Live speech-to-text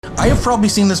I have probably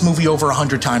seen this movie over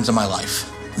 100 times in my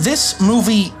life. This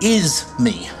movie is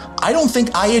me. I don't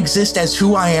think I exist as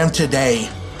who I am today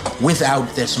without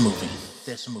this movie.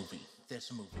 This movie.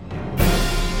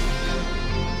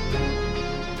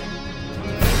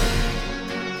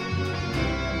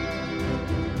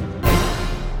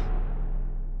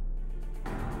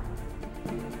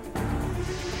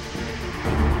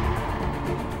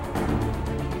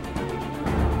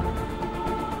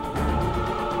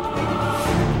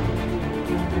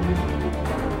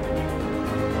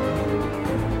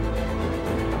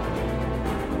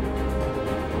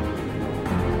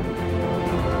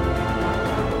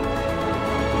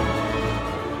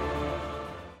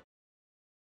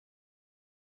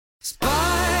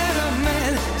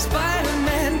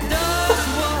 Spider-Man does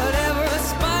whatever a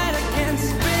spider can,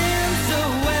 spins a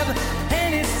web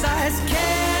any size,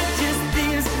 catches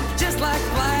thieves just like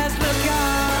flies. Look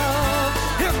out,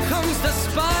 here comes the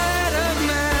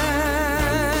Spider-Man.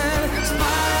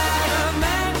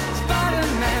 Spider-Man,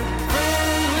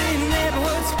 friendly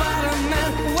neighborhood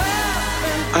Spider-Man.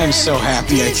 I'm so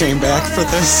happy I came back for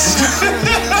this.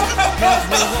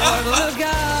 Look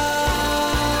out.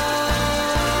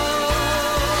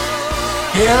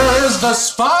 Here's the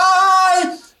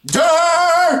Spider-Cast!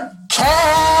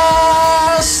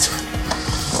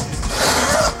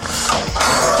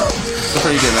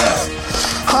 Pretty good mask.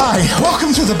 Hi,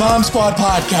 welcome to the Bomb Squad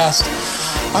podcast.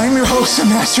 I'm your host and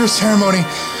master of ceremony,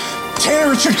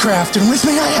 Tanner Richard Kraft, and with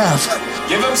me I have...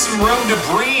 Give him some room to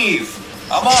breathe.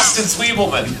 I'm Austin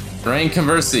Sweebleman. Ryan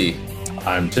Conversey.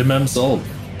 I'm Tim M. Sold.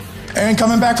 And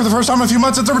coming back for the first time in a few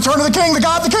months, it's the return of the king, the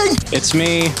god, the king! It's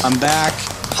me. I'm back.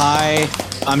 Hi.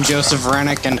 I'm Joseph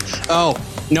Rennick, and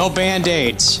no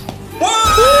Band-Aids.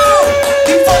 Whoa!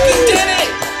 You fucking did it!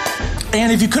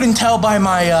 And if you couldn't tell by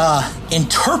my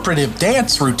interpretive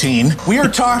dance routine, we are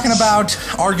talking about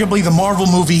arguably the Marvel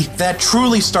movie that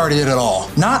truly started it all.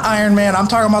 Not Iron Man, I'm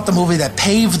talking about the movie that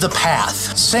paved the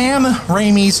path. Sam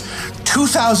Raimi's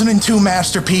 2002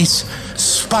 masterpiece,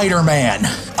 Spider-Man.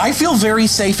 I feel very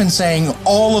safe in saying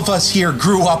all of us here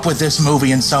grew up with this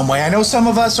movie in some way. I know some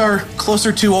of us are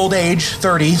closer to old age,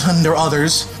 30, than there are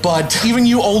others, but even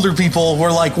you older people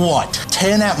were like, what,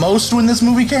 10 at most when this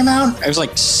movie came out? I was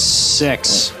like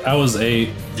 6. I was 8.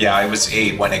 Yeah, I was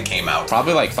 8 when it came out.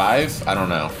 Probably like 5. I don't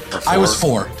know. I was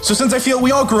 4. So since I feel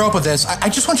we all grew up with this, I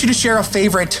just want you to share a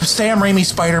favorite Sam Raimi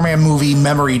Spider-Man movie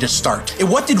memory to start.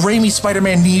 What did Raimi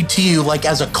Spider-Man need to you, like,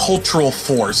 as a cultural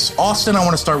force? Austin, I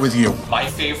want to start with you. My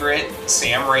favorite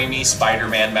Sam Raimi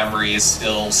Spider-Man memory is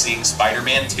still seeing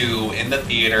Spider-Man 2 in the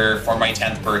theater for my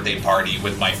 10th birthday party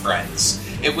with my friends.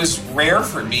 It was rare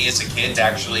for me as a kid to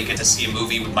actually get to see a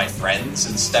movie with my friends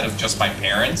instead of just my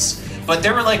parents. But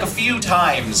there were like a few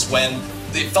times when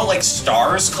it felt like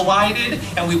stars collided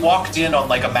and we walked in on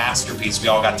like a masterpiece we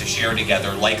all got to share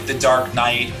together, like The Dark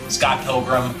Knight, Scott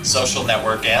Pilgrim, Social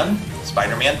Network, and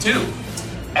Spider-Man 2.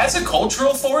 As a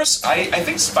cultural force, I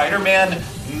think Spider-Man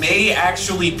may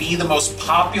actually be the most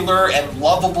popular and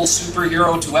lovable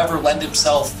superhero to ever lend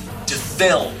himself to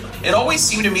film. It always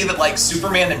seemed to me that like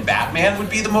Superman and Batman would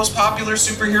be the most popular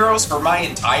superheroes for my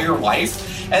entire life.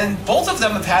 And both of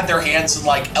them have had their hands in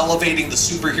like elevating the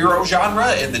superhero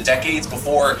genre in the decades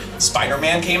before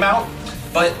Spider-Man came out.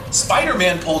 But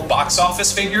Spider-Man pulled box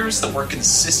office figures that were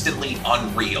consistently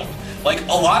unreal. Like,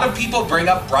 a lot of people bring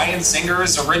up Bryan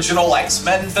Singer's original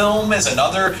X-Men film as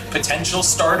another potential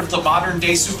start of the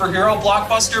modern-day superhero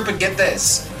blockbuster, but get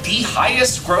this. The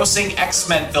highest-grossing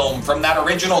X-Men film from that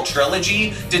original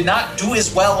trilogy did not do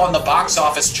as well on the box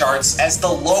office charts as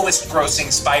the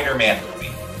lowest-grossing Spider-Man movie.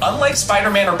 Unlike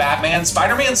Spider-Man or Batman,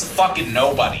 Spider-Man's a fucking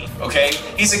nobody, okay?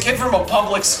 He's a kid from a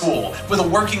public school with a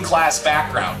working-class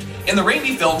background. In the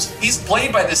Raimi films, he's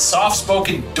played by this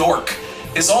soft-spoken dork.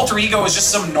 His alter ego is just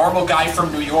some normal guy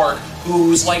from New York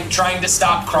who's like trying to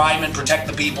stop crime and protect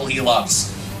the people he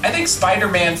loves. I think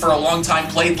Spider-Man for a long time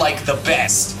played like the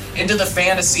best into the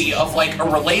fantasy of like a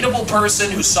relatable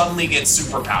person who suddenly gets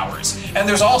superpowers. And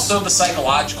there's also the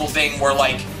psychological thing where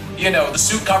like, you know, the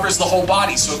suit covers the whole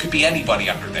body so it could be anybody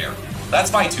under there.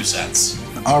 That's my 2 cents.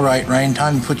 All right, Ryan,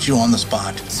 time to put you on the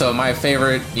spot. So my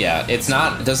favorite, it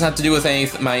doesn't have to do with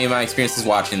my experiences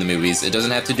watching the movies. It doesn't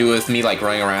have to do with me like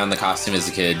running around in the costume as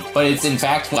a kid. But it's in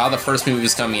fact, while the first movie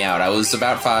was coming out, I was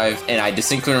about 5, and I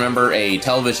distinctly remember a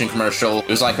television commercial. It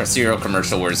was like a cereal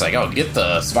commercial where it's like, oh, get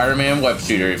the Spider-Man web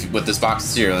shooter with this box of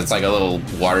cereal. It's like a little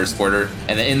water squirter.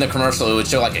 And then in the commercial, it would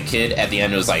show like a kid at the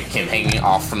end. It was like him hanging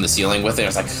off from the ceiling with it. It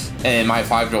was like, and my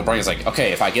 5-year-old brain was like,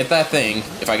 okay, if I get that thing,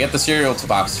 if I get the cereal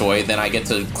box toy, then I get to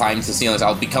to climb to ceilings.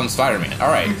 I'll become Spider-Man. All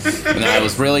right. And then I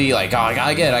was really like, oh, I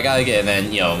gotta get it. And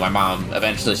then, my mom,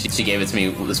 eventually, she gave it to me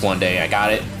this one day. I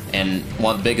got it. And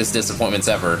one of the biggest disappointments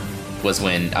ever was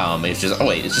when it's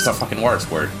just a fucking water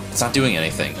squirt. It's not doing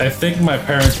anything. I think my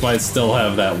parents might still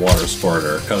have that water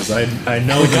squirter, because I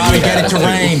know we gotta get it to too.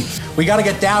 rain. We gotta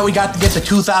get that. We got to get the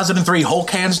 2003 Hulk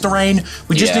hands to rain.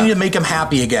 We just need to make him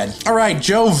happy again. All right,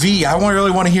 Joe V, I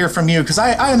really want to hear from you, because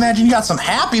I imagine you got some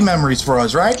happy memories for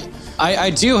us, right?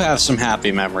 I do have some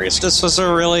happy memories. This was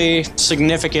a really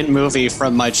significant movie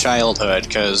from my childhood,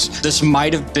 because this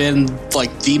might have been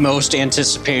like the most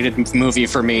anticipated movie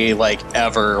for me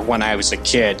ever when I was a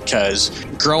kid, because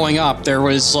growing up there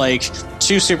was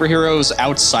two superheroes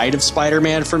outside of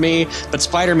Spider-Man for me, but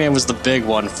Spider-Man was the big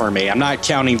one for me. I'm not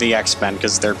counting the X-Men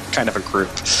because they're kind of a group.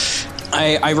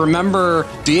 I remember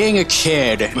being a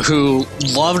kid who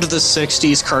loved the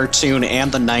 60s cartoon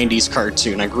and the 90s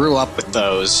cartoon. I grew up with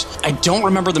those. I don't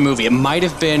remember the movie. It might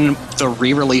have been the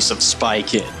re-release of Spy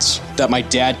Kids that my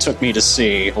dad took me to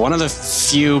see. One of the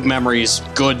few memories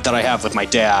good that I have with my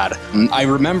dad. I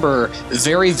remember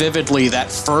very vividly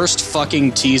that first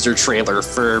fucking teaser trailer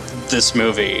for this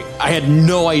movie. I had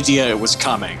no idea it was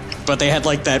coming, but they had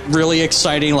that really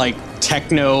exciting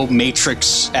techno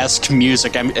Matrix-esque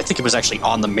music. I think it was actually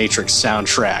on the Matrix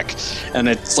soundtrack, and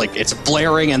it's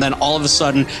blaring, and then all of a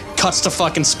sudden cuts to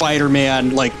fucking Spider-Man.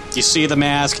 You see the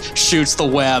mask, shoots the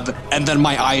web, and then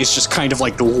my eyes just kind of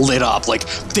lit up.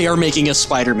 They are making a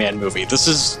Spider-Man movie. This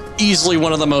is easily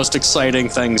one of the most exciting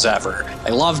things ever. I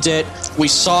loved it. We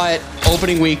saw it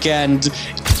opening weekend,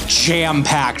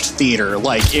 jam-packed theater.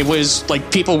 It was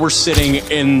people were sitting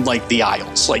in the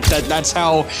aisles. That's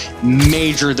how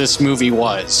major this movie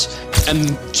was.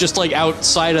 And just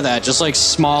outside of that, just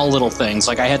small little things.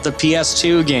 I had the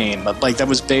PS2 game that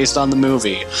was based on the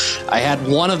movie. I had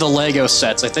one of the Lego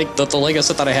sets. I think that the Lego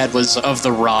set that I had was of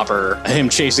the robber, him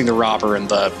chasing the robber in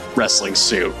the wrestling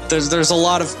suit. There's a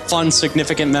lot of fun,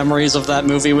 significant memories of that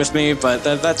movie with me, but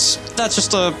that's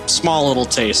just a small little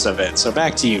taste of it. So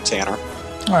back to you, Tanner.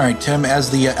 All right, Tim, as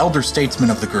the elder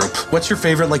statesman of the group, what's your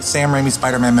favorite Sam Raimi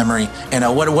Spider-Man memory? And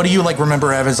what do you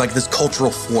remember as this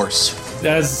cultural force?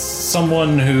 As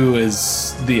someone who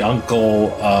is the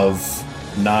uncle of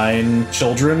 9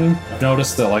 children, I've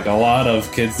noticed that a lot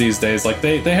of kids these days,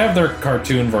 they have their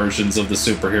cartoon versions of the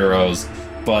superheroes,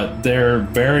 but they're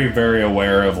very, very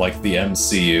aware of the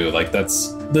MCU.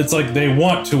 It's they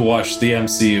want to watch the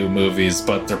MCU movies,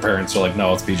 but their parents are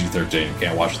no, it's PG-13, you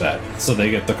can't watch that. So they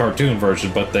get the cartoon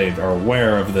version, but they are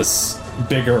aware of this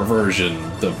bigger version,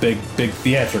 the big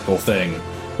theatrical thing,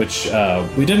 which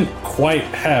we didn't quite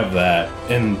have that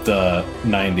in the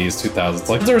 90s,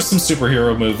 2000s. There were some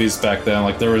superhero movies back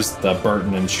then. There was the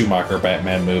Burton and Schumacher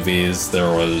Batman movies, there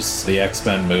was the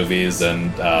X-Men movies,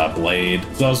 and Blade.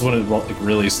 That was when it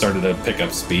really started to pick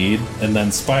up speed. And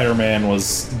then Spider-Man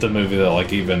was the movie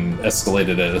that even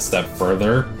escalated it a step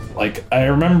further. I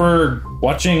remember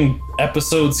watching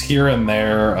episodes here and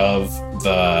there of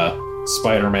the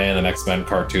Spider-Man and X-Men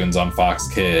cartoons on Fox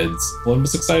Kids. I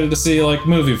was excited to see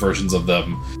movie versions of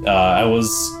them. I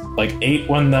was 8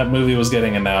 when that movie was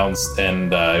getting announced,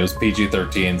 and it was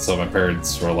PG-13, so my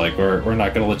parents were we're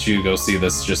not gonna let you go see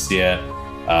this just yet.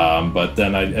 But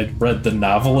then I read the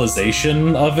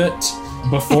novelization of it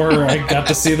before I got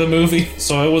to see the movie,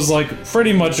 so I was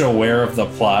pretty much aware of the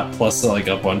plot, plus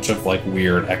a bunch of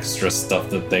weird extra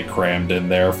stuff that they crammed in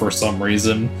there for some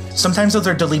reason. Sometimes those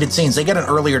are deleted scenes. They get an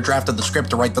earlier draft of the script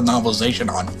to write the novelization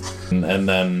on. And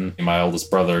then my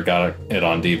oldest brother got it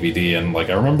on DVD, and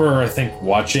I remember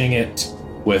watching it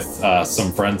with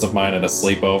some friends of mine at a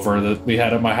sleepover that we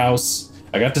had at my house.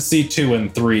 I got to see 2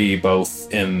 and 3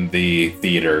 both in the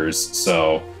theaters,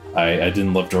 so I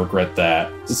didn't live to regret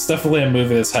that. It's definitely a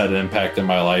movie that's had an impact in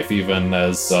my life, even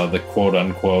as the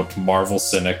quote-unquote Marvel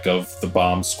cynic of the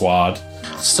Bomb Squad.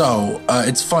 So,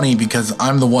 it's funny because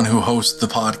I'm the one who hosts the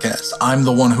podcast. I'm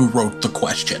the one who wrote the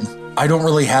question. I don't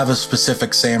really have a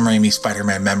specific Sam Raimi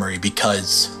Spider-Man memory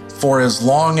because for as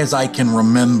long as I can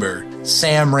remember,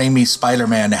 Sam Raimi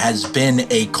Spider-Man has been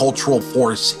a cultural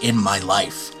force in my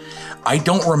life. I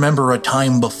don't remember a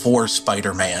time before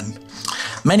Spider-Man.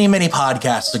 Many, many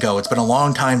podcasts ago, it's been a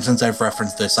long time since I've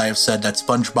referenced this, I have said that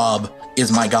SpongeBob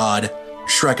is my God,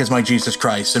 Shrek is my Jesus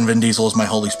Christ, and Vin Diesel is my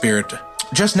Holy Spirit.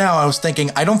 Just now I was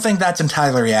thinking, I don't think that's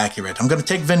entirely accurate. I'm going to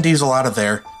take Vin Diesel out of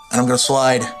there, and I'm going to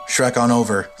slide Shrek on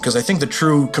over, because I think the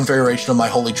true configuration of my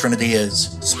Holy Trinity is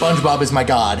SpongeBob is my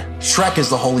God, Shrek is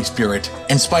the Holy Spirit,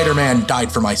 and Spider-Man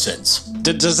died for my sins.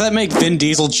 Does that make Vin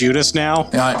Diesel Judas now?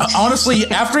 Honestly,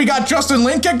 after he got Justin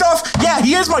Lin kicked off, yeah,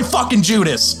 he is my fucking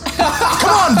Judas.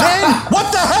 Come on, Vin!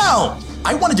 What the hell?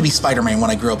 I wanted to be Spider-Man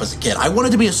when I grew up as a kid. I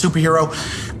wanted to be a superhero,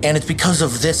 and it's because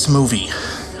of this movie.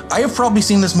 I have probably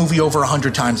seen this movie over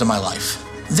 100 times in my life.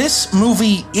 This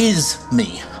movie is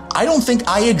me. I don't think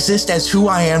I exist as who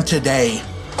I am today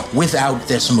without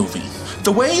this movie.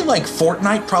 The way, like,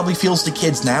 Fortnite probably feels to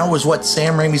kids now is what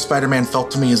Sam Raimi's Spider-Man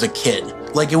felt to me as a kid.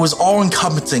 Like, it was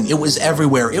all-encompassing. It was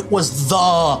everywhere. It was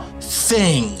the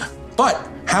thing. But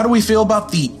how do we feel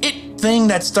about the it thing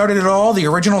that started it all, the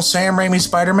original Sam Raimi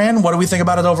Spider-Man? What do we think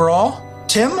about it overall?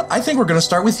 Tim, I think we're going to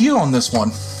start with you on this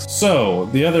one. So,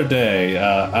 the other day,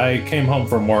 I came home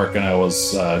from work and I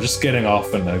was just getting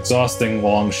off an exhausting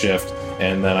long shift.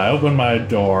 And then I opened my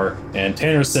door and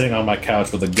Tanner's sitting on my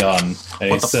couch with a gun.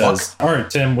 And he says, all right,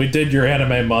 Tim, we did your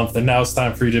anime month and now it's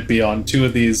time for you to be on 2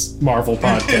 of these Marvel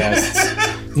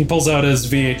podcasts. He pulls out his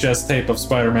VHS tape of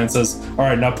Spider-Man and says, all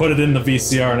right, now put it in the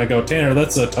VCR. And I go, Tanner,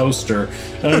 that's a toaster.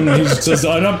 And he says,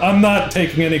 I'm not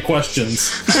taking any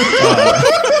questions.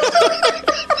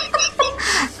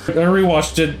 I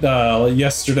rewatched it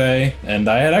yesterday, and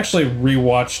I had actually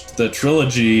rewatched the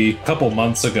trilogy a couple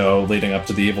months ago leading up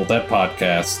to the Evil Dead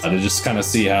podcast to just kind of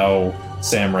see how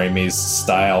Sam Raimi's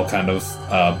style kind of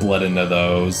bled into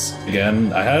those.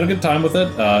 Again, I had a good time with it.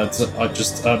 It's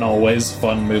just an always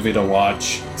fun movie to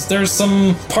watch. There's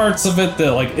some parts of it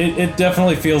that, like, it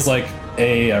definitely feels like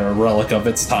a relic of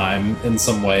its time in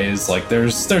some ways. Like,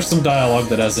 there's some dialogue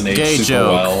that hasn't aged Gay super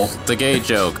joke. well. The gay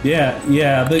joke. Yeah.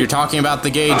 You're talking about the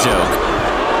gay joke.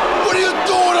 What are you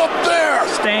doing up there?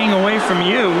 Staying away from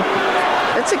you.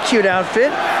 That's a cute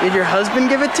outfit. Did your husband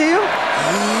give it to you?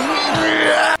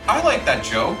 I like that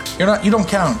joke. You don't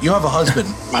count. You have a husband.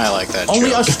 I like that Only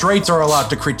joke. us straights are allowed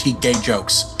to critique gay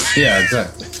jokes. Yeah,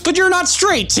 exactly. But you're not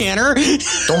straight, Tanner.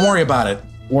 Don't worry about it.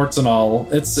 Warts and all,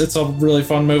 it's a really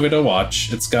fun movie to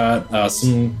watch. It's got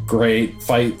some great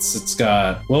fights. It's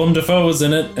got Willem Dafoe is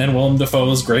in it, and Willem Dafoe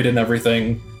is great in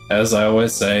everything. As I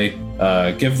always say,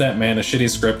 give that man a shitty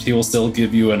script, he will still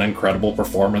give you an incredible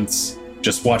performance.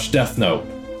 Just watch Death Note.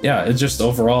 Yeah, it's just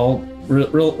overall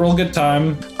real good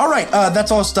time. All right,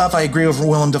 that's all stuff. I agree with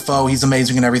Willem Dafoe. He's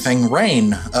amazing and everything.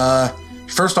 Rain,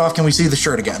 first off, can we see the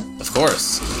shirt again? Of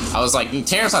course. I was like,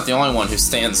 Tanner's not the only one who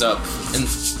stands up in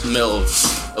the middle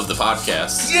of the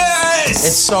podcast. Yes!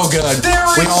 It's so good. There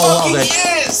We it all fucking love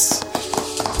it. is!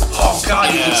 Oh god,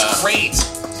 he looks great!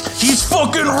 He's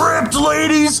fucking ripped,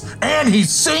 ladies, and he's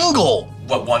single.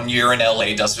 What 1 year in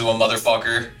LA does to a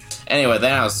motherfucker. Anyway,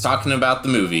 then I was talking about the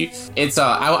movie. It's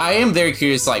I am very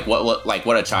curious, like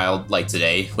what a child like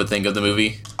today would think of the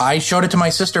movie. I showed it to my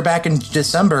sister back in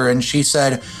December, and she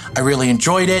said, I really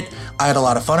enjoyed it. I had a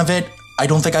lot of fun of it. I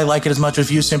don't think I like it as much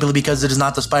as you simply because it is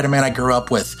not the Spider-Man I grew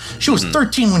up with. She was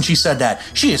 13 when she said that.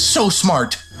 She is so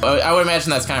smart. I would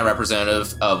imagine that's kind of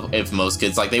representative of if most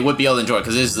kids, like, they would be able to enjoy it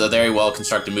because it is a very well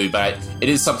constructed movie, but it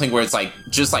is something where it's like,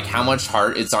 just like how much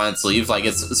heart it's on its sleeve. Like,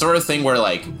 it's the sort of thing where,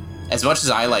 like, as much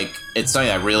as I like, it's something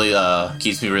that really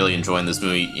keeps me really enjoying this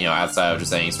movie, you know, outside of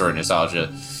just any sort of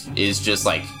nostalgia, is just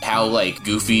like how like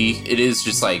goofy it is,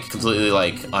 just like completely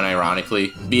like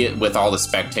unironically, be it with all the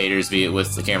spectators, be it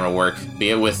with the camera work, be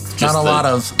it with just Not a lot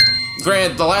of...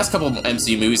 Granted, the last couple of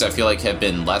MCU movies I feel like have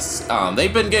been less,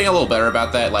 they've been getting a little better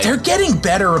about that. Like, They're getting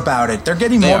better about it. They're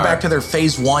getting more back to their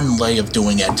phase 1 way of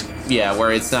doing it. Yeah,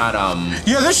 where it's not,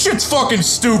 Yeah, this shit's fucking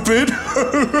stupid.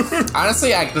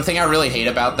 Honestly, the thing I really hate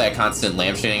about that constant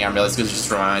lampshading, I realize, because it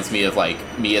just reminds me of, like,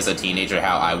 me as a teenager,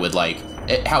 how I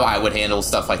would handle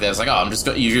stuff like that. It's like, oh,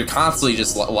 you're constantly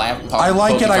just laughing. I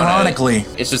like it ironically.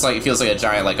 It's just like, it feels like a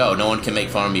giant, like, oh, no one can make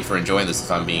fun of me for enjoying this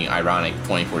if I'm being ironic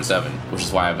 24/7, which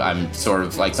is why I'm sort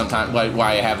of like, sometimes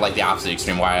why I have like the opposite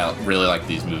extreme, why I really like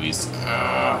these movies.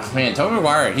 Man, Tobey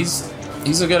Maguire, he's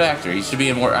a good actor. He should be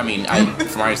in more. I mean, from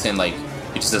what I understand, like,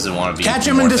 he just doesn't want to be. Catch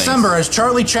him in December things. as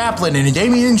Charlie Chaplin in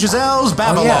Damien Chazelle's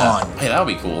Babylon. Oh, yeah. Hey, that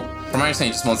would be cool. From my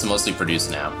understanding, he just wants to mostly produce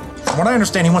now. From what I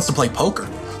understand, he wants to play poker.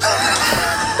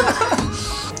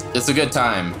 It's a good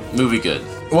time. Movie good.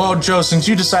 Well, Joe, since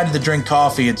you decided to drink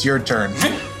coffee, it's your turn.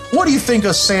 What do you think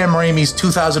of Sam Raimi's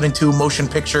 2002 motion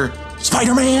picture,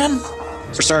 Spider-Man?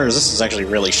 For starters, this is actually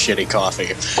really shitty coffee.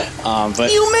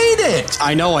 But You made it!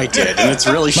 I know I did, and it's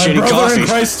really My shitty brother coffee. in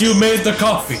Christ, you made the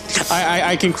coffee.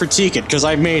 I can critique it because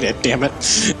I made it, damn it.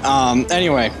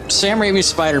 Anyway, Sam Raimi's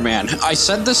Spider-Man. I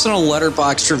said this in a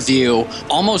Letterboxd review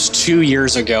almost 2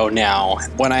 years ago now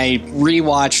when I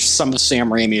rewatched some of Sam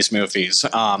Raimi's movies.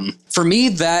 For me,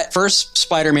 that first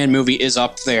Spider-Man movie is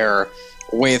up there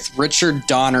with Richard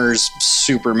Donner's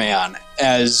Superman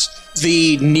as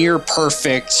the near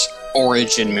perfect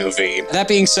origin movie. That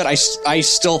being said, I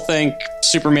still think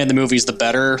Superman the movie is the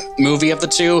better movie of the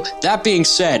two. That being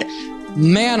said,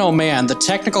 man, oh man, the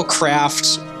technical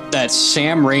craft that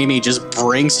Sam Raimi just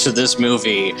brings to this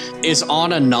movie is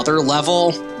on another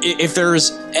level. If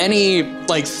there's any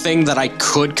thing that I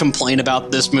could complain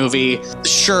about this movie,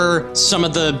 sure, some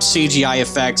of the CGI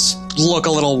effects look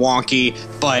a little wonky,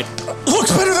 but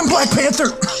looks better than Black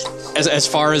Panther. As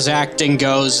far as acting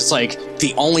goes, it's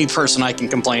the only person I can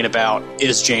complain about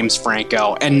is James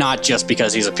Franco, and not just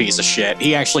because he's a piece of shit.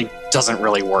 He actually doesn't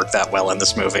really work that well in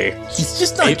this movie. He's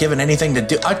just not given anything to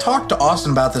do. I talked to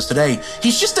Austin about this today.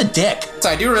 He's just a dick. So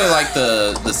I do really like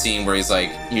the scene where he's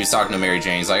talking to Mary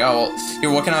Jane. He's like, oh, well,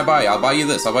 here, what can I buy you? I'll buy you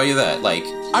this. I'll buy you that.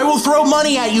 I will throw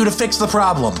money at you to fix the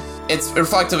problem. It's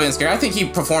reflective and scary. I think he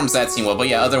performs that scene well, but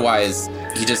yeah, otherwise,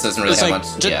 he just doesn't really have much.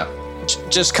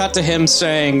 Just cut to him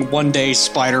saying, one day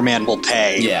Spider-Man will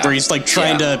pay. Yeah. Where he's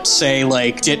trying to say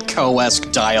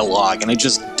Ditko-esque dialogue, and it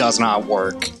just does not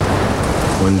work.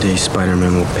 One day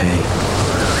Spider-Man will pay.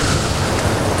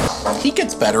 He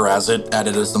gets better at it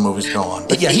as the movies go on.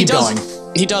 But yeah, he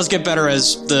does get better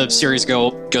as the series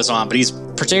goes on, but he's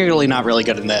particularly not really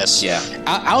good in this. Yeah.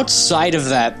 Outside of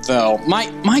that, though,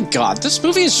 my God, this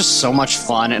movie is just so much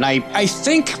fun, and I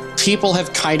think people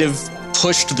have kind of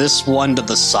pushed this one to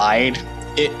the side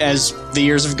as the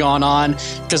years have gone on.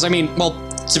 Because,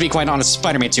 to be quite honest,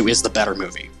 Spider-Man 2 is the better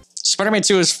movie. Spider-Man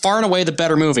 2 is far and away the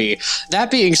better movie. That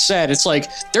being said, it's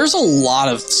there's a lot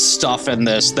of stuff in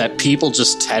this that people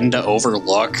just tend to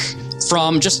overlook,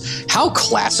 from just how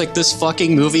classic this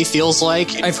fucking movie feels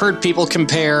like. I've heard people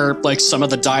compare some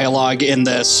of the dialogue in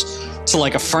this to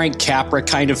a Frank Capra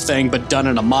kind of thing, but done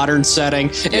in a modern setting.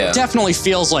 Yeah. It definitely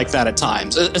feels like that at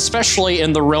times, especially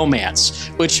in the romance,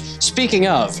 which, speaking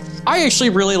of, I actually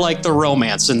really like the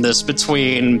romance in this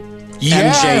between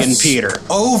MJ and Peter.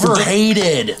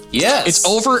 Overhated. Yes. It's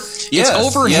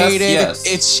overhated. Yes.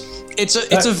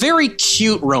 It's a very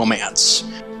cute romance.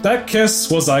 That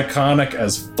kiss was iconic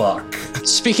as fuck.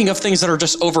 Speaking of things that are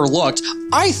just overlooked,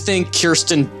 I think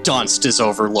Kirsten Dunst is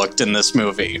overlooked in this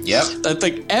movie. Yep.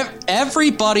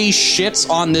 Everybody shits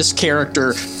on this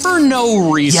character for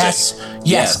no reason.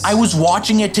 Yes. I was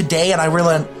watching it today and I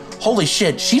realized, holy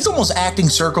shit, she's almost acting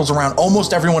circles around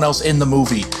almost everyone else in the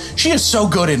movie. She is so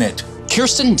good in it.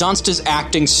 Kirsten Dunst is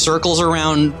acting circles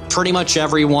around pretty much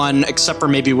everyone except for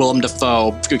maybe Willem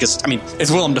Dafoe, because, it's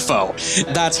Willem Dafoe.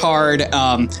 That's hard.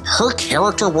 Her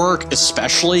character work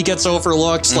especially gets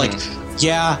overlooked.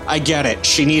 Yeah, I get it.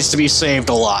 She needs to be saved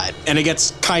a lot. And it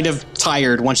gets kind of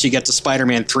tired once you get to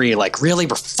Spider-Man 3. Really?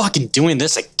 We're fucking doing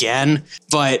this again?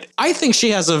 But I think she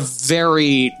has a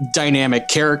very dynamic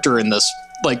character in this,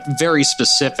 very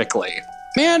specifically.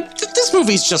 Man, this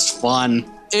movie's just fun.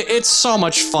 It's so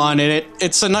much fun, and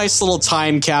it's a nice little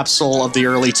time capsule of the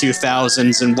early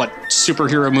 2000s and what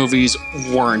superhero movies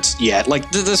weren't yet.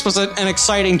 This was an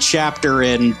exciting chapter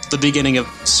in the beginning of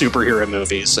superhero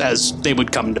movies, as they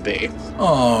would come to be.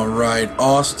 All right,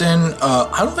 Austin.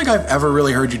 I don't think I've ever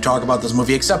really heard you talk about this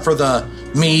movie, except for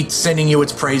me sending you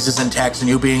its praises in text and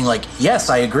you being yes,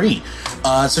 I agree.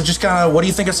 So just kind of, what do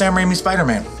you think of Sam Raimi's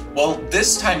Spider-Man? Well,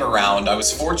 this time around, I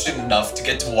was fortunate enough to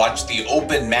get to watch the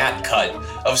open mat cut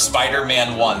of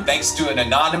Spider-Man 1, thanks to an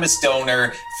anonymous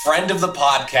donor, friend of the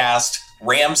podcast,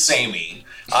 Ram Sami.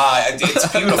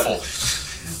 It's beautiful.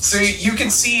 So you can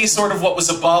see sort of what was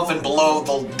above and below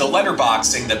the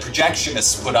letterboxing that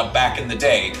projectionists put up back in the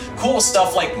day. Cool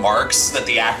stuff like marks that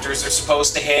the actors are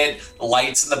supposed to hit,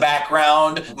 lights in the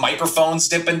background, microphones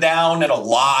dipping down, and a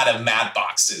lot of matte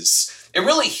boxes. It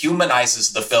really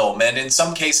humanizes the film, and in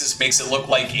some cases makes it look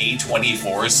like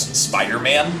A24's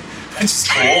Spider-Man, which is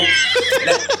cool.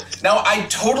 Now, I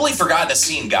totally forgot a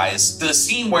scene, guys. The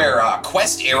scene where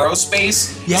Quest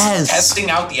Aerospace is testing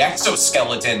out the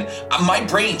exoskeleton. My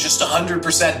brain just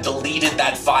 100% deleted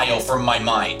that file from my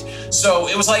mind. So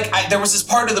it was there was this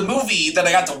part of the movie that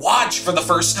I got to watch for the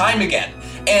first time again.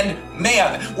 And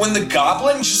man, when the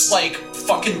Goblin just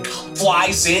fucking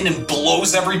flies in and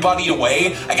blows everybody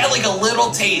away, I got a little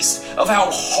taste of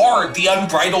how hard the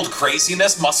unbridled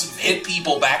craziness must have hit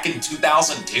people back in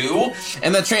 2002.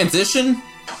 And the transition?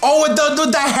 Oh, and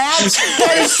the hats!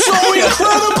 That is so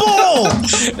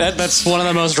incredible! That's one of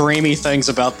the most Raimi things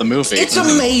about the movie. It's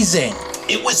amazing.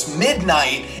 It was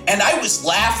midnight, and I was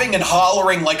laughing and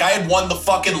hollering like I had won the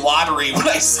fucking lottery when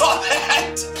I saw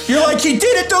that. You're he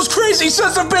did it! Those crazy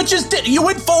sons of bitches did it! You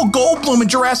went full Goldblum in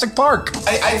Jurassic Park.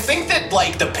 I think that,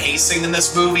 the pacing in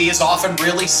this movie is often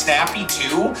really snappy,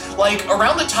 too.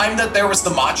 Around the time that there was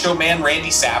the Macho Man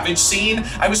Randy Savage scene,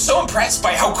 I was so impressed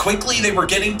by how quickly they were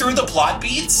getting through the plot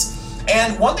beats.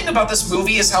 And one thing about this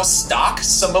movie is how stock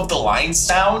some of the lines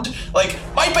sound.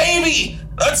 My baby!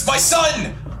 That's my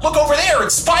son! Look over there,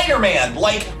 it's Spider-Man!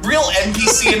 Like, real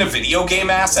NPC in a video game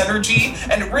ass energy.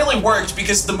 And it really worked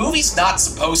because the movie's not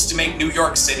supposed to make New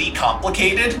York City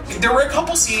complicated. There were a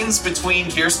couple scenes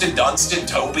between Kirsten Dunst and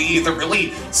Toby that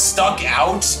really stuck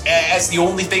out as the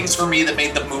only things for me that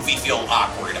made the movie feel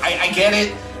awkward. I get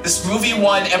it. This movie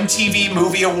won MTV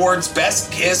Movie Awards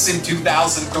Best Kiss in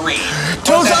 2003.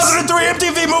 2003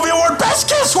 MTV Movie Award Best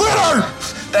Kiss winner!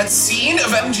 That scene of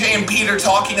MJ and Peter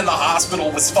talking in the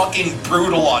hospital was fucking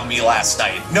brutal on me last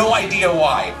night. No idea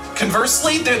why.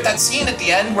 Conversely, that scene at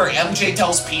the end where MJ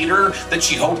tells Peter that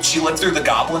she hoped she lived through the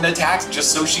goblin attack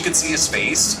just so she could see his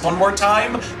face one more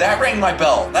time, that rang my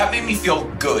bell. That made me feel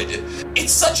good.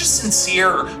 It's such a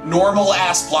sincere,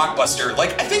 normal-ass blockbuster.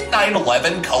 Like, I think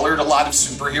 9/11 colored a lot of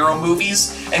superhero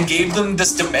movies and gave them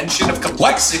this dimension of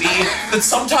complexity that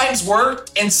sometimes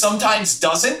worked and sometimes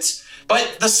doesn't.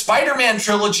 But the Spider-Man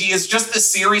trilogy is just this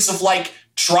series of, like,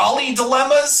 trolley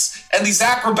dilemmas and these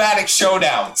acrobatic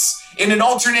showdowns in an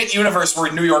alternate universe where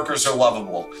New Yorkers are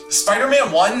lovable.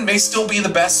 Spider-Man 1 may still be the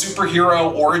best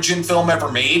superhero origin film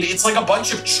ever made. It's like a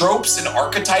bunch of tropes and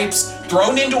archetypes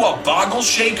thrown into a boggle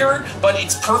shaker, but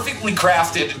it's perfectly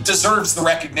crafted. It deserves the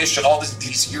recognition all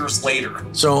these years later.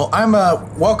 So I'm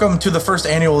welcome to the first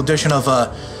annual edition of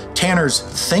Tanner's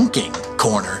Thinking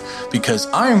Corner, because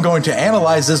I am going to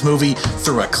analyze this movie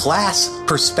through a class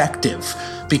perspective.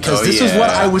 Because this is what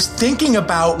I was thinking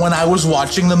about when I was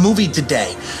watching the movie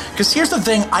today. Because here's the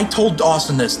thing, I told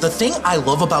Austin this. The thing I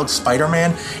love about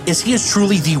Spider-Man is he is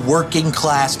truly the working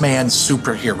class man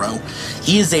superhero.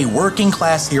 He is a working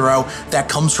class hero that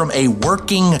comes from a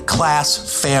working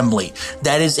class family.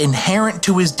 That is inherent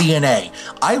to his DNA.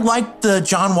 I like the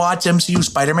John Watts MCU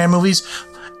Spider-Man movies,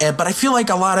 but I feel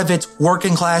like a lot of it's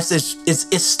working class is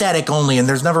aesthetic only, and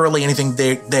there's never really anything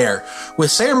there. With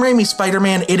Sam Raimi's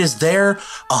Spider-Man, it is there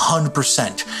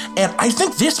 100%. And I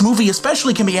think this movie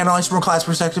especially can be analyzed from a class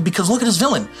perspective because look at his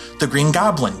villain, the Green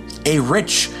Goblin, a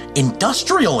rich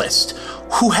industrialist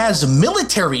who has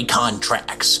military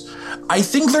contracts. I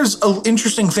think there's an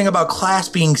interesting thing about class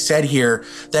being said here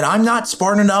that I'm not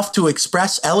smart enough to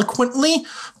express eloquently,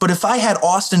 but if I had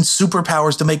Austin's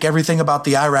superpowers to make everything about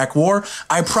the Iraq War,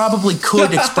 I probably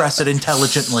could express it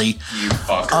intelligently. You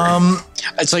fucker.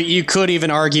 It's like you could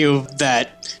even argue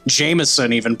that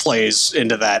Jameson even plays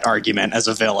into that argument as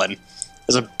a villain,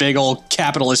 as a big old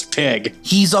capitalist pig.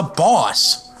 He's a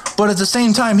boss. But at the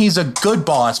same time, he's a good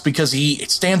boss because he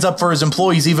stands up for his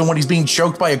employees even when he's being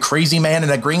choked by a crazy man in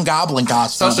a Green Goblin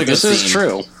costume. Such a good scene. This is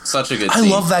true. Such a good I scene.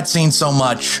 love that scene so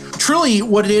much. Truly,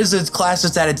 what it is class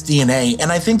is at its DNA.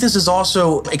 And I think this is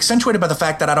also accentuated by the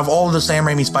fact that out of all of the Sam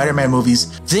Raimi Spider-Man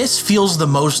movies, this feels the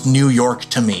most New York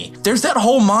to me. There's that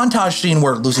whole montage scene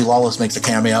where Lucy Lawless makes a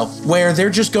cameo, where they're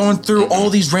just going through all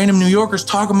these random New Yorkers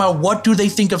talking about what do they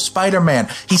think of Spider-Man.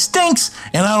 He stinks,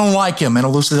 and I don't like him. And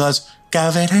Lucy goes,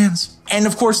 got red hands. And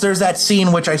of course, there's that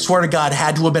scene, which I swear to God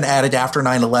had to have been added after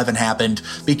 9/11 happened,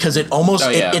 because it almost,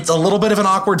 it's a little bit of an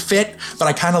awkward fit, but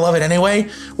I kind of love it anyway,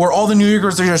 where all the New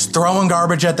Yorkers are just throwing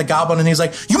garbage at the Goblin, and he's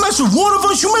like, you mess with one of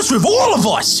us, you mess with all of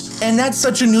us. And that's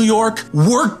such a New York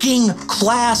working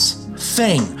class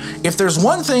thing. If there's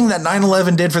one thing that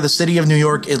 9/11 did for the city of New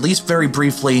York, at least very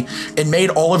briefly, it made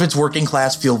all of its working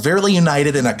class feel very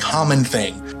united in a common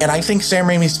thing. And I think Sam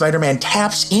Raimi's Spider-Man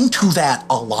taps into that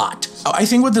a lot. I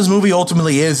think what this movie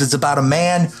ultimately is, it's about a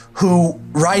man who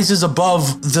rises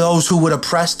above those who would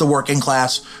oppress the working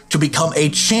class to become a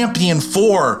champion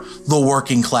for the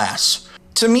working class.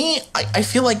 To me, I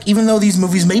feel like even though these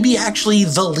movies may be actually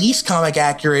the least comic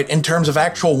accurate in terms of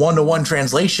actual one-to-one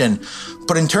translation,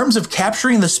 but in terms of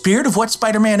capturing the spirit of what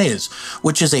Spider-Man is,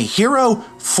 which is a hero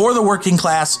for the working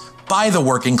class, by the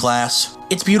working class,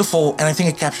 it's beautiful, and I think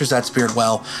it captures that spirit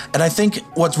well. And I think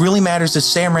what really matters is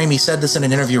Sam Raimi said this in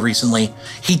an interview recently.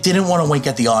 He didn't want to wink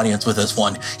at the audience with this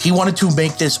one. He wanted to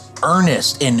make this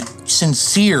earnest and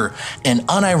sincere and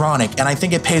unironic, and I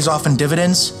think it pays off in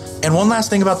dividends. And one last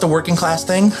thing about the working class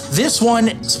thing. This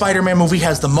one Spider-Man movie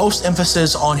has the most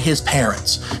emphasis on his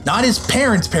parents. Not his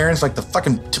parents' parents, like the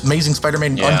fucking Amazing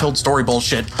Spider-Man Untold Story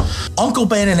bullshit. Uncle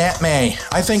Ben and Aunt May.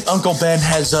 I think Uncle Ben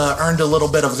has earned a little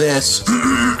bit of this.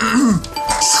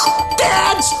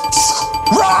 Dads!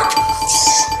 Rock!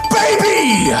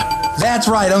 Baby! That's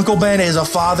right, Uncle Ben is a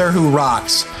father who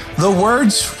rocks. The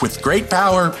words, with great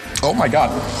power. Oh my God.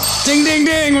 Ding, ding,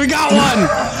 ding, we got one!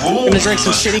 Gonna drink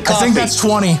some shitty coffee. I think that's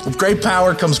 20. With great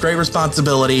power comes great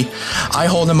responsibility. I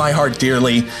hold in my heart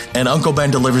dearly, and Uncle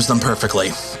Ben delivers them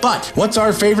perfectly. But what's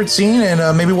our favorite scene,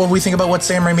 and maybe what we think about what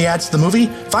Sam Raimi adds to the movie?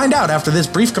 Find out after this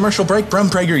brief commercial break from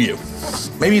PragerU.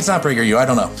 Maybe it's not PragerU, I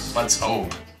don't know. Let's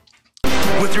hope.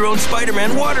 with your own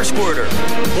Spider-Man water squirter.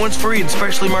 One's free in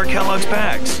specially marked Kellogg's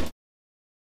packs.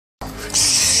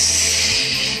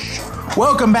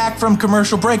 Welcome back from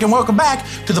commercial break, and welcome back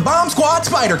to the Bomb Squad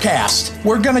Spider-Cast.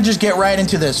 We're gonna just get right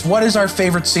into this. What is our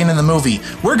favorite scene in the movie?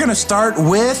 We're gonna start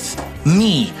with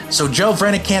me, so Joe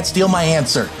Vrenick can't steal my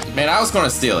answer. Man, I was going to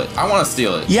steal it. I want to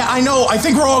steal it. Yeah, I know. I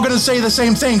think we're all gonna say the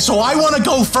same thing, so I want to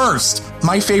go first.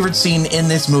 My favorite scene in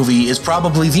this movie is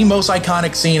probably the most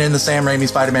iconic scene in the Sam Raimi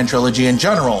Spider-Man trilogy in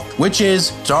general, which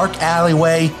is dark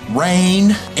alleyway, rain,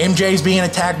 MJ's being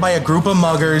attacked by a group of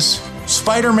muggers,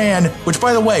 Spider-Man, which,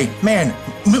 by the way, man,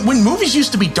 when movies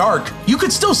used to be dark, you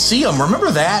could still see them.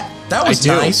 Remember that? That was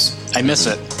nice. I miss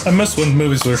it. I miss when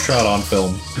movies were shot on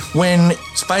film. When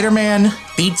Spider-Man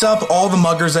beats up all the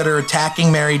muggers that are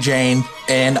attacking Mary Jane,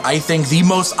 and I think the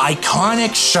most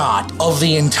iconic shot of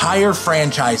the entire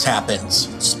franchise happens.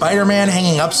 Spider-Man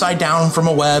hanging upside down from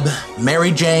a web,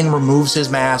 Mary Jane removes his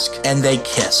mask, and they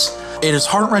kiss. It is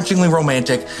heart-wrenchingly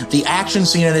romantic. The action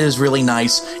scene in it is really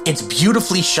nice. It's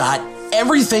beautifully shot.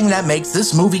 Everything that makes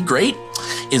this movie great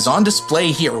is on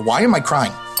display here. Why am I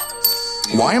crying?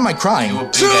 Why am I crying?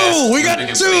 We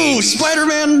got 2!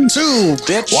 Spider-Man 2,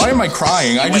 bitch! Why am I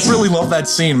crying? I just really love that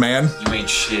scene, man. You ain't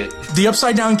shit. The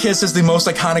Upside Down Kiss is the most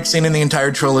iconic scene in the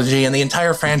entire trilogy and the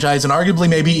entire franchise, and arguably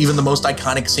maybe even the most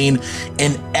iconic scene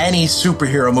in any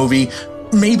superhero movie.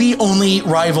 Maybe only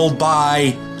rivaled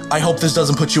by... I hope this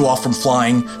doesn't put you off from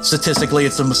flying. Statistically,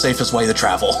 it's the safest way to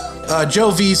travel. Joe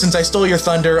V, since I stole your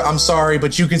thunder, I'm sorry,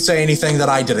 but you can say anything that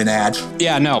I didn't add.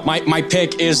 Yeah, no, my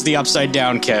pick is the Upside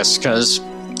Down Kiss, because,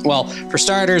 well, for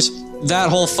starters, that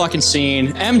whole fucking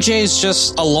scene. MJ's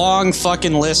just a long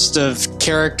fucking list of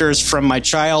characters from my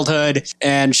childhood,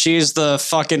 and she's the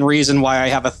fucking reason why I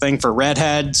have a thing for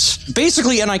redheads.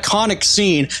 Basically an iconic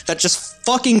scene that just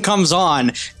fucking comes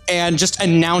on and just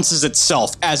announces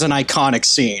itself as an iconic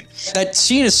scene. That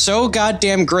scene is so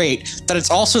goddamn great that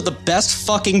it's also the best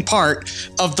fucking part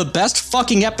of the best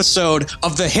fucking episode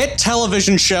of the hit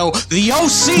television show, The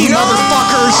OC,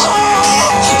 motherfuckers!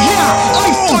 Yeah,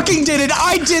 I fucking did it!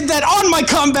 I did that on my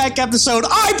comeback episode!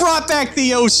 I brought back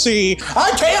The OC!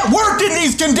 I can't work in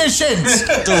these conditions!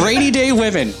 The Rainy Day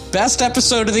Women, best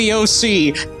episode of The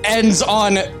OC, ends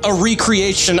on a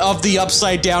recreation of the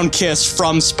Upside Down Kiss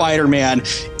from Spider-Man.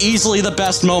 Easily the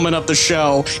best moment of the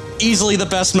show. Easily the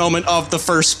best moment of the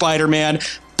first Spider-Man.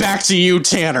 Back to you,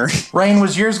 Tanner. Rain,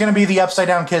 was yours going to be the Upside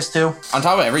Down Kiss too? On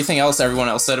top of everything else everyone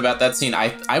else said about that scene,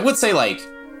 I would say, like,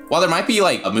 while there might be,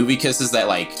 like, a movie kisses that,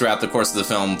 like, throughout the course of the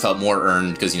film felt more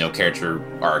earned because, you know, character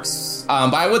arcs.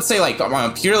 But I would say, like, on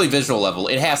a purely visual level,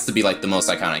 it has to be, like, the most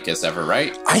iconic kiss ever,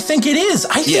 right? I think it is.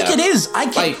 I think it is.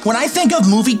 When I think of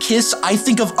movie kiss, I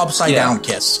think of Upside Down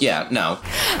Kiss. Yeah, no.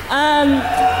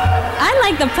 I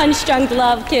like the Punch Drunk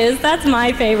Love kiss. That's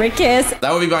my favorite kiss.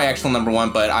 That would be my actual number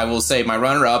one, but I will say my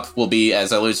runner-up will be,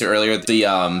 as I alluded to earlier,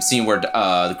 the scene where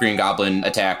the Green Goblin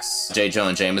attacks J.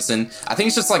 Jonah Jameson. I think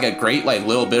it's just, like, a great, like,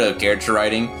 little bit of character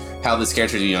writing, how this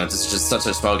character, you know, is just such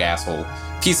a smug asshole.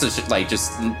 Piece of shit, like,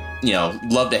 just, you know,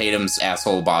 love to hate him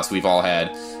asshole boss we've all had.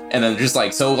 And then just,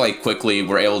 like, so, like, quickly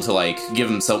we're able to, like, give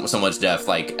him so much depth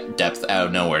out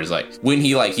of nowhere. It's like, when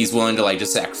he's willing to, like,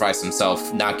 just sacrifice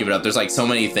himself, not give it up. There's, like, so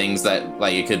many things that,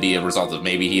 like, it could be a result of.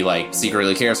 Maybe he, like,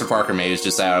 secretly cares for Parker. Maybe it's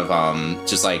just out of,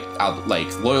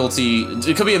 loyalty.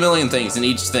 It could be a million things, and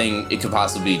each thing, it could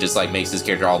possibly be just, like, makes his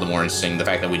character all the more interesting. The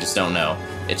fact that we just don't know.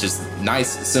 It's just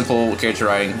nice, simple character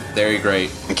writing. Very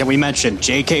great. And can we mention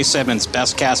J.K. Simmons,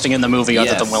 best casting in the movie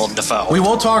other than Willem Dafoe? We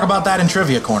will talk about that in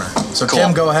Trivia Corner. So, cool.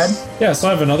 Tim, go ahead. Yeah, so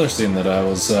I have another scene that I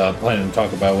was planning to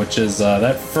talk about, which is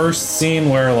that first scene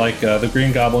where, like, the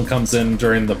Green Goblin comes in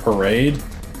during the parade.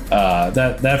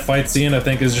 That fight scene, I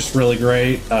think, is just really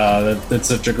great. It's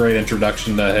such a great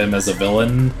introduction to him as a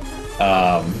villain.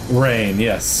 Rain,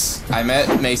 yes. I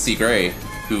met Macy Gray,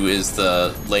 who is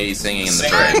the lady singing in the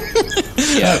parade.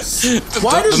 Yes.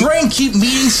 Why does Rain keep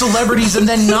meeting celebrities and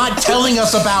then not telling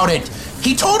us about it?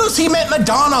 He told us he met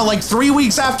Madonna like 3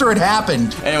 weeks after it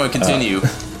happened. Anyway, continue.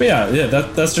 But yeah,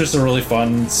 that's just a really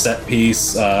fun set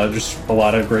piece. Just a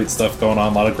lot of great stuff going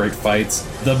on, a lot of great fights.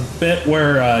 The bit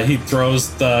where he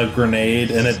throws the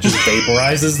grenade and it just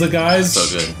vaporizes the guys.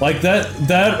 So good. Like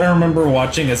that I remember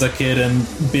watching as a kid and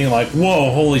being like,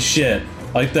 whoa, holy shit.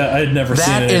 Like that, I'd never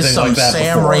seen anything like that before. That is some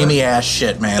Sam Raimi ass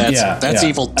shit, man. That's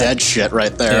Evil Dead shit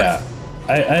right there. Yeah,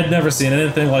 I'd never seen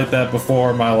anything like that before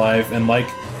in my life, and like,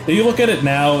 you look at it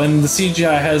now, and the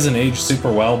CGI hasn't aged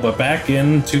super well, but back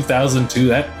in 2002,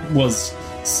 that was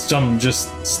some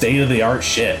just state-of-the-art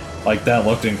shit. Like, that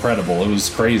looked incredible. It was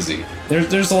crazy.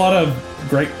 There's a lot of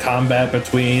great combat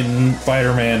between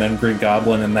Spider-Man and Green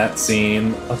Goblin in that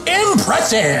scene.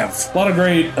 Impressive! A lot of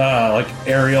great like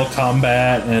aerial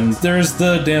combat, and there's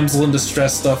the damsel in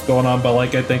distress stuff going on, but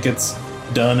like I think it's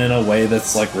done in a way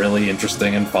that's like really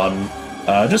interesting and fun.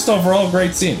 Just overall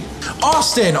great scene.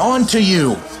 Austin, on to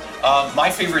you. My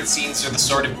favorite scenes are the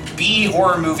sort of B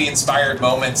horror movie inspired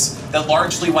moments that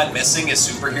largely went missing as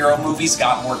superhero movies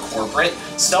got more corporate.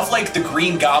 Stuff like the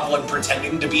Green Goblin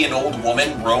pretending to be an old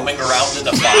woman roaming around in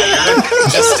the fire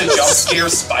just to jump scare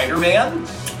Spider-Man.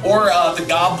 Or the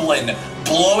Goblin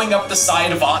blowing up the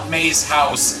side of Aunt May's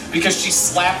house because she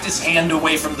slapped his hand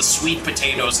away from the sweet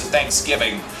potatoes at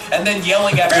Thanksgiving. And then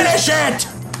yelling at her. Finish it!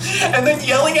 And then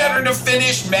yelling at her to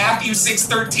finish Matthew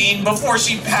 6:13 before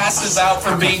she passes out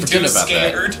from being too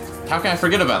scared. How can I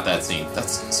forget about that scene?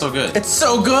 That's so good. It's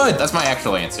so good. That's my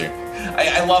actual answer.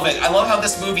 I love it. I love how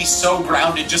this movie's so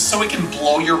grounded just so it can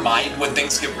blow your mind when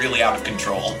things get really out of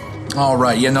control. All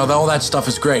right, all that stuff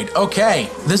is great. Okay,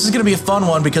 this is going to be a fun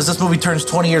one because this movie turns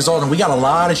 20 years old and we got a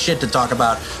lot of shit to talk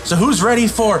about. So who's ready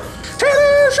for...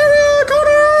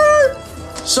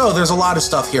 So there's a lot of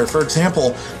stuff here. For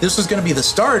example, this was going to be the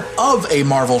start of a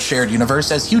Marvel shared universe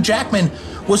as Hugh Jackman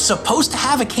was supposed to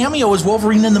have a cameo as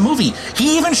Wolverine in the movie.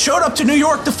 He even showed up to New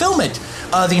York to film it.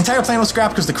 The entire plan was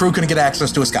scrapped because the crew couldn't get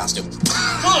access to his costume.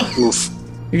 Oof.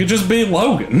 You could just be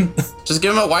Logan. Just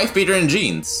give him a wife beater and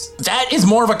jeans. That is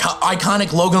more of a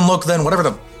iconic Logan look than whatever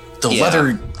the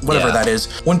leather, whatever that is.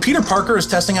 When Peter Parker is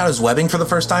testing out his webbing for the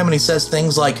first time and he says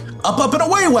things like, up, and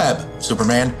away web,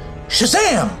 Superman,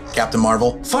 Shazam, Captain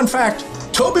Marvel. Fun fact,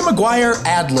 Tobey Maguire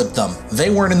ad-libbed them. They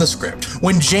weren't in the script.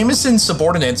 When Jameson's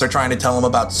subordinates are trying to tell him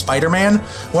about Spider-Man,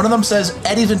 one of them says,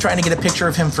 Eddie's been trying to get a picture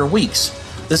of him for weeks.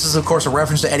 This is, of course, a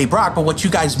reference to Eddie Brock, but what you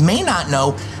guys may not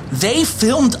know, they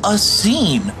filmed a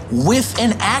scene with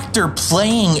an actor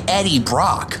playing Eddie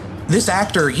Brock. This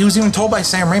actor, he was even told by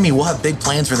Sam Raimi, we'll have big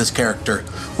plans for this character,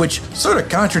 which sort of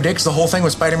contradicts the whole thing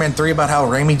with Spider-Man 3 about how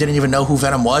Raimi didn't even know who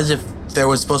Venom was if there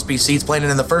was supposed to be seeds planted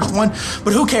in the first one.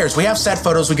 But who cares? We have set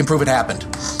photos. We can prove it happened.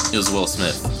 It was Will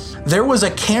Smith. There was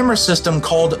a camera system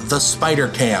called the Spider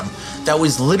Cam that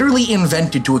was literally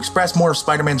invented to express more of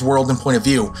Spider-Man's world and point of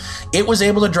view. It was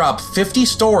able to drop 50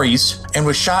 stories and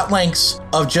with shot lengths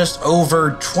of just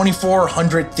over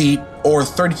 2,400 feet or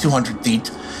 3,200 feet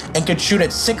and could shoot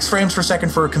at 6 frames per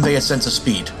second for a convey a sense of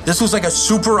speed. This was like a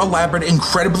super elaborate,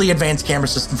 incredibly advanced camera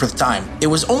system for the time. It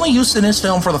was only used in this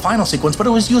film for the final sequence, but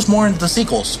it was used more in the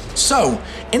sequels. So,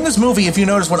 in this movie, if you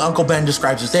notice when Uncle Ben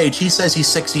describes his age, he says he's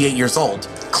 68 years old.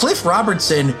 Cliff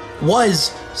Robertson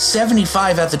was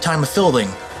 75 at the time of filming.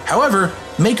 However,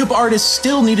 makeup artists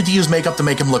still needed to use makeup to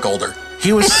make him look older.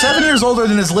 He was 7 years older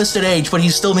than his listed age, but he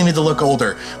still needed to look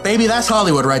older. Baby, that's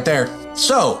Hollywood right there.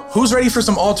 So, who's ready for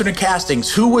some alternate castings?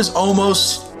 Who was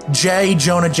almost J.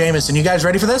 Jonah Jameson? You guys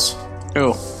ready for this?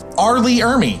 Who? R. Lee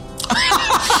Ermey.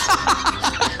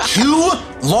 Hugh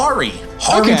Laurie.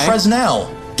 Harvey Fresnel.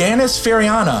 Dennis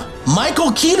Fariana.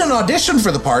 Michael Keaton auditioned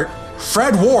for the part.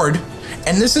 Fred Ward.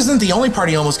 And this isn't the only part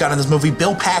he almost got in this movie,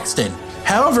 Bill Paxton.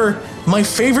 However, my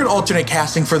favorite alternate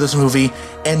casting for this movie,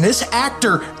 and this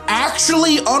actor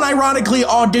actually unironically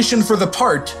auditioned for the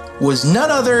part, was none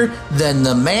other than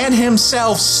the man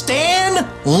himself, Stan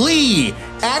Lee.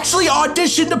 Actually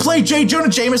auditioned to play J. Jonah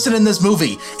Jameson in this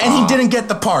movie, and he didn't get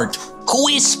the part. Who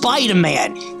is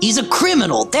Spider-Man? He's a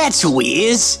criminal, that's who he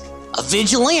is. A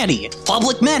vigilante,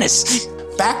 public menace.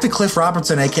 Back to Cliff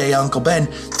Robertson, aka Uncle Ben.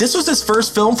 This was his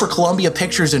first film for Columbia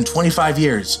Pictures in 25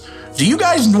 years. Do you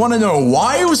guys want to know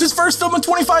why it was his first film in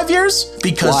 25 years?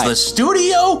 Because the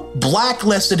studio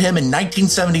blacklisted him in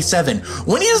 1977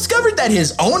 when he discovered that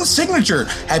his own signature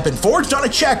had been forged on a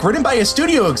check written by a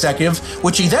studio executive,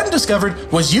 which he then discovered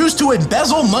was used to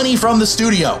embezzle money from the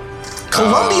studio.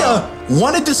 Columbia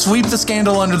wanted to sweep the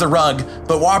scandal under the rug,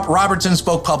 but Robertson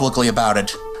spoke publicly about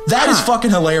it. That is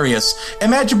fucking hilarious.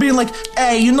 Imagine being like,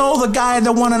 hey, you know the guy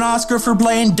that won an Oscar for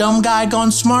playing Dumb Guy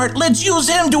Gone Smart? Let's use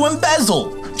him to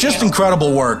embezzle. Just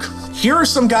incredible work. Here are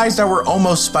some guys that were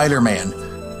almost Spider-Man.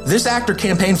 This actor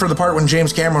campaigned for the part when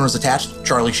James Cameron was attached,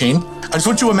 Charlie Sheen. I just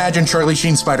want you to imagine Charlie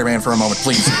Sheen Spider-Man for a moment,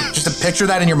 please. Just to picture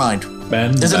that in your mind.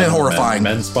 Isn't it horrifying?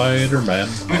 Men Spider-Man.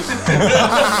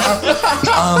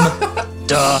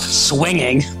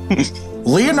 Swinging.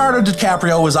 Leonardo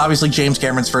DiCaprio was obviously James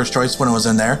Cameron's first choice when it was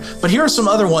in there, but here are some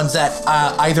other ones that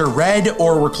either read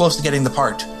or were close to getting the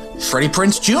part. Freddie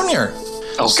Prinze Jr.,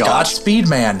 Scott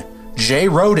Speedman, Jay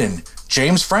Roden,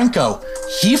 James Franco.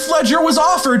 Heath Ledger was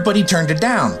offered, but he turned it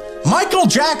down. Michael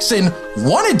Jackson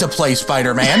wanted to play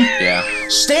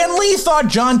Spider-Man. Stan Lee thought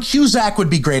John Cusack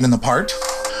would be great in the part.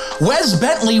 Wes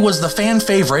Bentley was the fan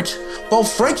favorite, while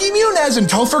Frankie Muniz and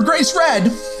Topher Grace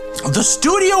Red. The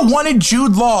studio wanted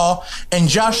Jude Law, and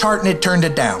Josh Hartnett turned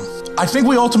it down. I think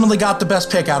we ultimately got the best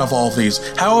pick out of all of these.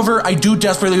 However, I do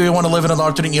desperately want to live in an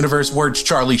alternate universe where it's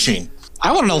Charlie Sheen.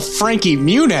 I want to know Frankie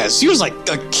Muniz. He was like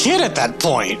a kid at that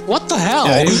point. What the hell?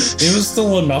 Yeah, he was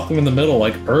still in Malcolm in the Middle,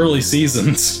 like early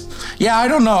seasons. Yeah, I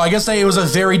don't know. I guess it was a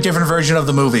very different version of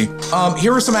the movie.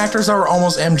 Here are some actors that were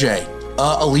almost MJ.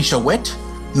 Alicia Witt,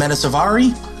 Mena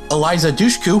Savari, Eliza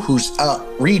Dushku, whose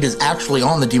Reed is actually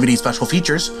on the DVD special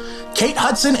features, Kate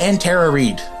Hudson, and Tara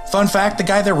Reid. Fun fact, the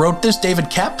guy that wrote this, David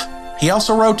Koepp, he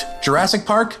also wrote Jurassic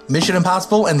Park, Mission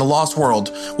Impossible, and The Lost World,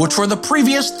 which were the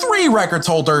previous 3 records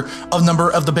holder of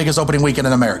number of the biggest opening weekend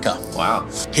in America. Wow.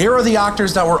 Here are the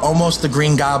actors that were almost the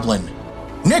Green Goblin.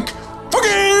 Nick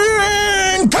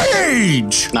fucking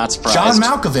Cage! Not surprised. John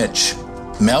Malkovich.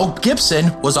 Mel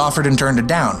Gibson was offered and turned it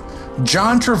down.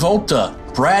 John Travolta,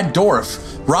 Brad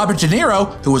Dourif, Robert De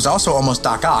Niro, who was also almost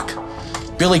Doc Ock.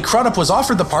 Billy Crudup was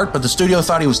offered the part, but the studio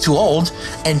thought he was too old.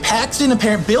 And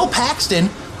Bill Paxton,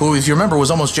 who, if you remember,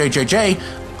 was almost JJJ,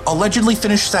 allegedly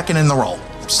finished second in the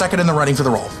running for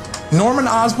the role. Norman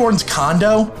Osborn's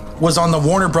condo was on the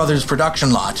Warner Brothers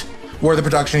production lot, where the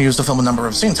production used to film a number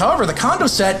of scenes. However, the condo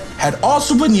set had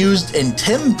also been used in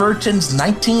Tim Burton's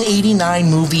 1989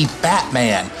 movie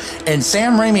Batman, and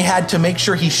Sam Raimi had to make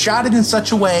sure he shot it in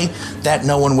such a way that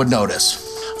no one would notice.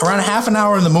 Around half an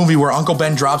hour in the movie where Uncle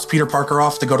Ben drops Peter Parker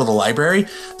off to go to the library,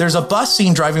 there's a bus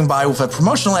scene driving by with a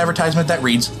promotional advertisement that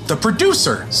reads, The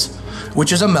Producers,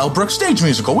 which is a Mel Brooks stage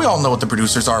musical. We all know what The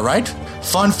Producers are, right?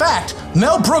 Fun fact,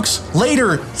 Mel Brooks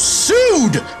later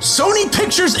sued Sony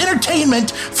Pictures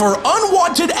Entertainment for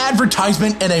unwanted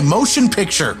advertisement in a motion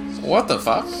picture. What the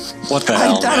fuck? What the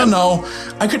hell? I don't know.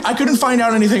 I couldn't find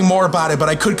out anything more about it, but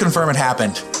I could confirm it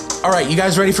happened. All right, you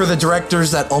guys ready for the directors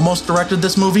that almost directed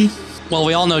this movie? Well,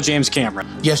 we all know James Cameron.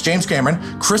 Yes, James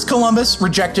Cameron. Chris Columbus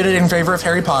rejected it in favor of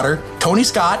Harry Potter. Tony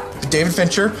Scott, David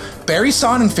Fincher, Barry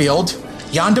Sonnenfeld,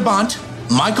 Jan de Bont,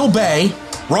 Michael Bay,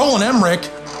 Roland Emmerich,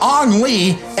 Ang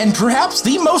Lee, and perhaps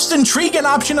the most intriguing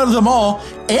option of them all,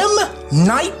 M.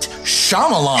 Night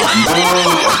Shyamalan.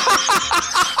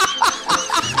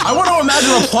 I want to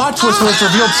imagine a plot twist where it's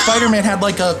revealed Spider-Man had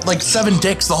like 7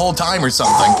 dicks the whole time or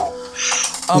something.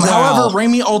 However,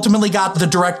 Raimi ultimately got the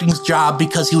directing job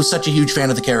because he was such a huge fan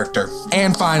of the character.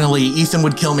 And finally, Ethan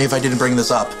would kill me if I didn't bring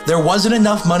this up. There wasn't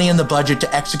enough money in the budget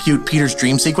to execute Peter's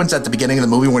dream sequence at the beginning of the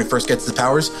movie when he first gets the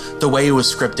powers the way it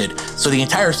was scripted. So the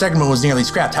entire segment was nearly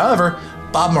scrapped. However,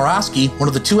 Bob Murawski, one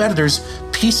of the 2 editors,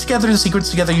 pieced together the sequence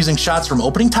together using shots from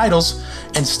opening titles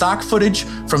and stock footage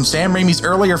from Sam Raimi's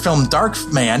earlier film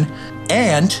Darkman,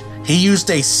 and he used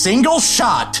a single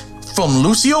shot from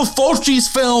Lucio Fulci's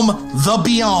film The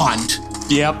Beyond.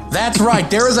 Yep. That's right.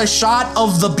 There is a shot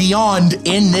of The Beyond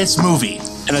in this movie.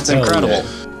 And it's incredible.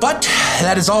 But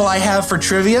that is all I have for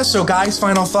trivia. So guys,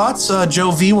 final thoughts.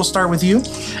 Joe V, we'll start with you.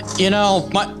 You know,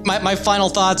 my final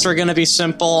thoughts are going to be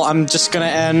simple. I'm just going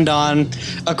to end on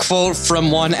a quote from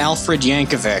one Alfred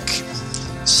Yankovic.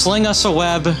 Sling us a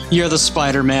web, you're the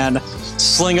Spider-Man.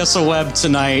 Sling us a web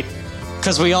tonight,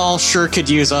 because we all sure could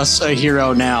use us a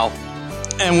hero now.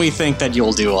 And we think that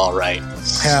you'll do all right.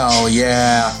 Hell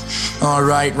yeah. All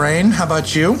right, Rain, how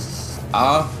about you?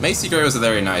 Macy Gray was a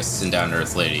very nice and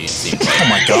down-to-earth lady, it seemed like. Oh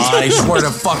my god, I swear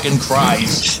to fucking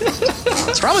Christ.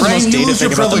 It's probably Rain, the most you dated lose thing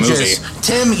your about the privileges. movie.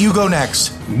 Tim, you go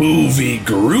next. Movie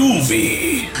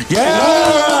groovy.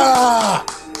 Yeah!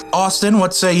 Austin,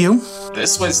 what say you?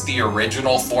 This was the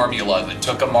original formula that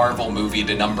took a Marvel movie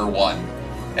to #1.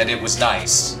 And it was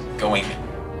nice going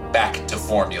back to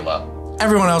formula.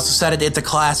 Everyone else has said it. It's a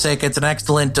classic. It's an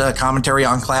excellent commentary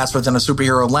on class within a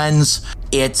superhero lens.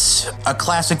 It's a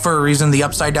classic for a reason. The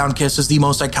Upside Down Kiss is the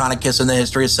most iconic kiss in the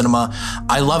history of cinema.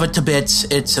 I love it to bits.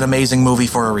 It's an amazing movie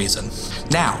for a reason.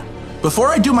 Now, before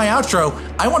I do my outro,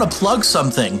 I want to plug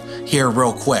something here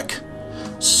real quick.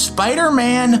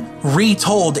 Spider-Man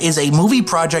Retold is a movie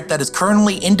project that is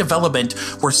currently in development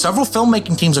where several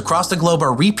filmmaking teams across the globe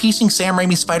are repiecing Sam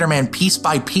Raimi's Spider-Man piece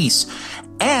by piece.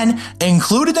 And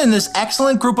included in this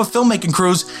excellent group of filmmaking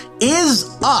crews is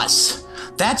us.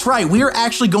 That's right, we are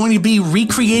actually going to be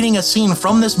recreating a scene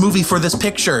from this movie for this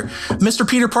picture. Mr.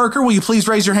 Peter Parker, will you please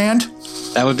raise your hand?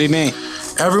 That would be me.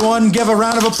 Everyone give a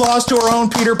round of applause to our own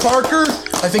Peter Parker.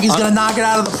 I think he's going to knock it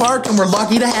out of the park, and we're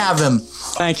lucky to have him.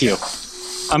 Thank you.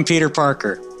 I'm Peter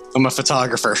Parker. I'm a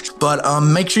photographer. But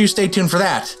make sure you stay tuned for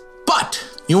that. But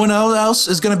you know what else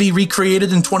is going to be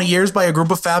recreated in 20 years by a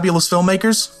group of fabulous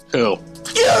filmmakers? Who?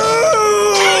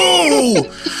 You!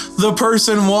 The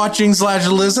person watching /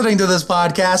 listening to this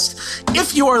podcast.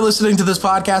 If you are listening to this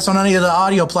podcast on any of the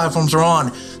audio platforms we're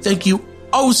on, thank you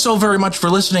oh so very much for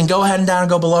listening. Go ahead and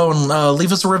go below and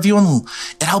leave us a review, and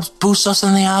it helps boost us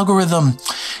in the algorithm.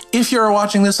 If you're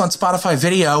watching this on Spotify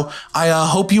video, I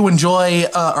hope you enjoy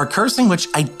our cursing, which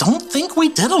I don't think we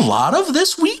did a lot of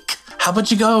this week. How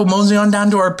about you go mosey on down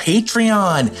to our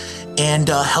Patreon and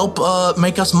help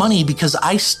make us money, because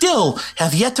I still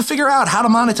have yet to figure out how to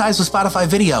monetize the Spotify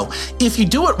video. If you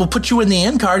do it, we'll put you in the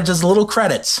end cards as little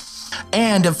credits.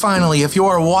 And finally, if you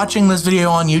are watching this video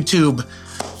on YouTube,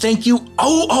 thank you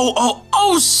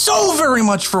so very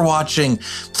much for watching.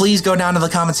 Please go down to the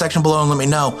comment section below and let me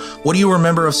know, what do you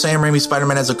remember of Sam Raimi's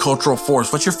Spider-Man as a cultural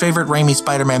force? What's your favorite Raimi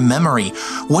Spider-Man memory?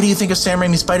 What do you think of Sam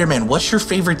Raimi's Spider-Man? What's your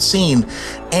favorite scene?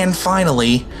 And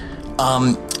finally,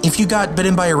 if you got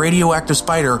bitten by a radioactive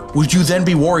spider, would you then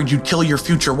be worried you'd kill your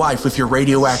future wife with your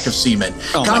radioactive semen?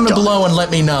 Comment below and let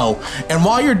me know. And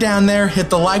while you're down there, hit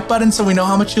the like button so we know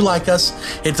how much you like us,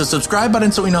 hit the subscribe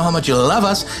button so we know how much you love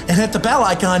us, and hit the bell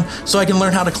icon so I can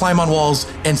learn how to climb on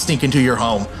walls and sneak into your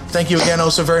home. Thank you again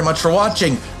so very much for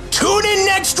watching. Tune in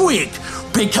next week,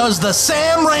 because the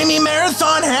Sam Raimi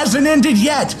Marathon hasn't ended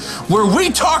yet, where we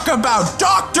talk about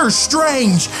Doctor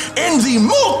Strange in the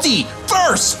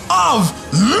Multiverse of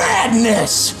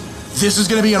Madness. This is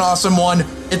going to be an awesome one.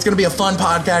 It's going to be a fun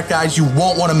podcast, guys. You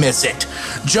won't want to miss it.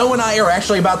 Joe and I are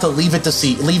actually about to leave to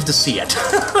see it.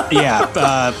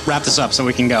 Yeah, wrap this up so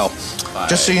we can go. Bye.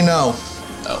 Just so you know,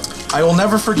 I will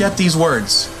never forget these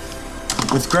words.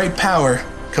 With great power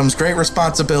comes great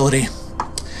responsibility.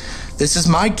 This is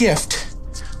my gift,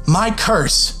 my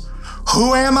curse.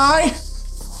 Who am I?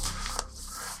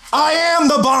 I am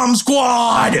the Bomb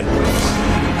Squad!